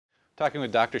Talking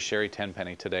with Dr. Sherri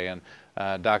Tenpenny today,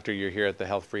 and Doctor, you're here at the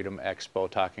Health Freedom Expo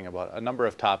talking about a number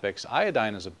of topics.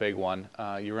 Iodine is a big one.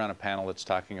 You were on a panel that's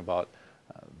talking about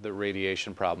the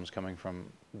radiation problems coming from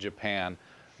Japan.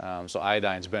 So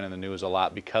iodine's been in the news a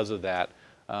lot because of that,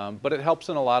 but it helps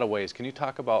in a lot of ways. Can you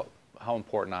talk about how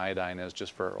important iodine is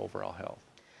just for overall health?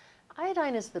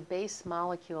 Iodine is the base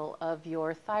molecule of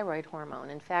your thyroid hormone.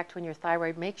 In fact, when your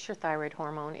thyroid makes your thyroid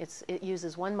hormone, it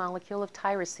uses one molecule of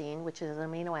tyrosine, which is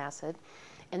an amino acid,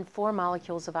 and 4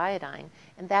 molecules of iodine.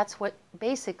 And that's what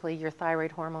basically your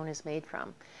thyroid hormone is made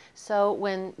from. So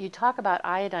when you talk about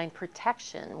iodine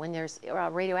protection, when there's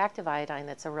radioactive iodine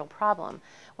that's a real problem,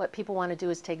 what people want to do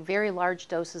is take very large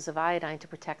doses of iodine to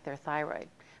protect their thyroid.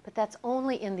 But that's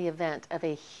only in the event of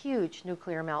a huge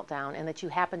nuclear meltdown and that you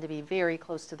happen to be very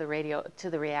close to the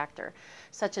reactor,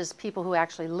 such as people who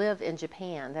actually live in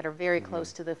Japan that are very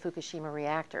close to the Fukushima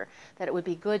reactor, that it would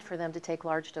be good for them to take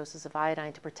large doses of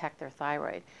iodine to protect their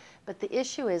thyroid. But the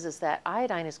issue is that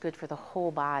iodine is good for the whole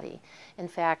body. In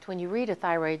fact, when you read a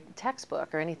thyroid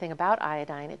textbook or anything about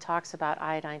iodine, it talks about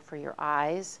iodine for your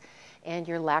eyes and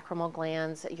your lacrimal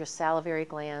glands, your salivary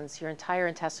glands, your entire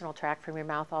intestinal tract from your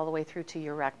mouth all the way through to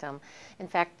your rectum. In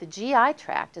fact, the GI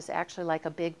tract is actually like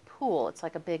a big pool. It's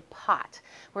like a big pot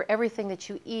where everything that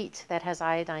you eat that has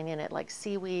iodine in it, like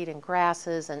seaweed and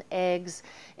grasses and eggs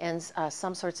and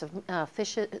some sorts of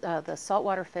fish, the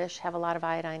saltwater fish have a lot of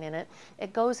iodine in it.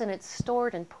 It goes and it's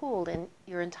stored and pooled in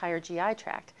your entire GI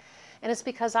tract. And it's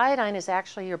because iodine is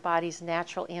actually your body's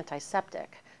natural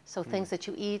antiseptic. So things that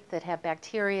you eat that have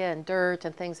bacteria and dirt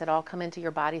and things that all come into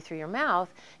your body through your mouth,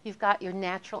 you've got your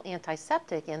natural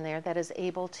antiseptic in there that is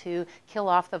able to kill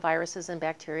off the viruses and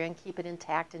bacteria and keep it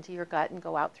intact into your gut and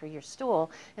go out through your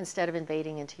stool instead of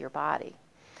invading into your body.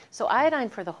 So iodine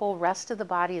for the whole rest of the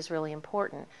body is really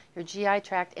important, your GI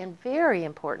tract, and very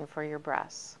important for your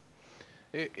breasts.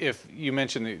 If you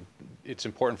mentioned that it's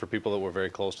important for people that were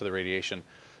very close to the radiation,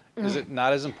 is it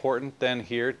not as important then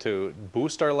here to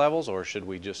boost our levels, or should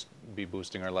we just be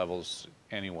boosting our levels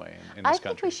anyway in this country?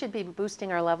 I think we should be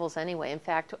boosting our levels anyway. In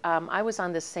fact, I was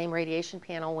on this same radiation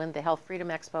panel when the Health Freedom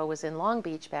Expo was in Long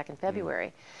Beach back in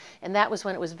February. And that was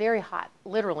when it was very hot,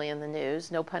 literally in the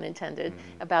news, no pun intended,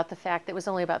 about the fact that it was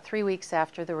only about 3 weeks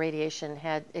after the radiation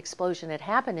explosion had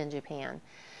happened in Japan.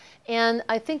 And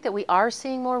I think that we are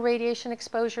seeing more radiation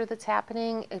exposure that's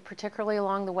happening, particularly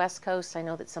along the West Coast. I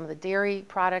know that some of the dairy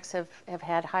products have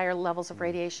had higher levels of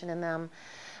radiation in them.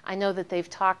 I know that they've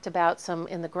talked about some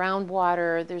in the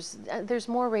groundwater. There's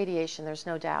more radiation, there's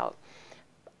no doubt.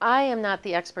 I am not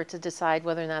the expert to decide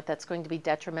whether or not that's going to be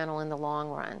detrimental in the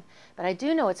long run. But I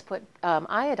do know it's put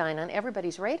iodine on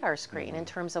everybody's radar screen in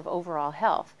terms of overall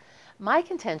health. My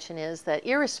contention is that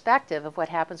irrespective of what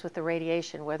happens with the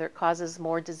radiation, whether it causes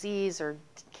more disease or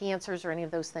cancers or any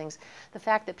of those things, the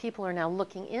fact that people are now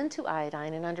looking into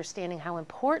iodine and understanding how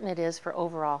important it is for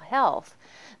overall health,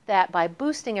 that by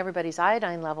boosting everybody's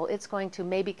iodine level, it's going to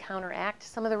maybe counteract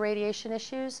some of the radiation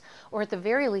issues, or at the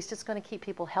very least, it's going to keep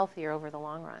people healthier over the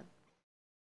long run.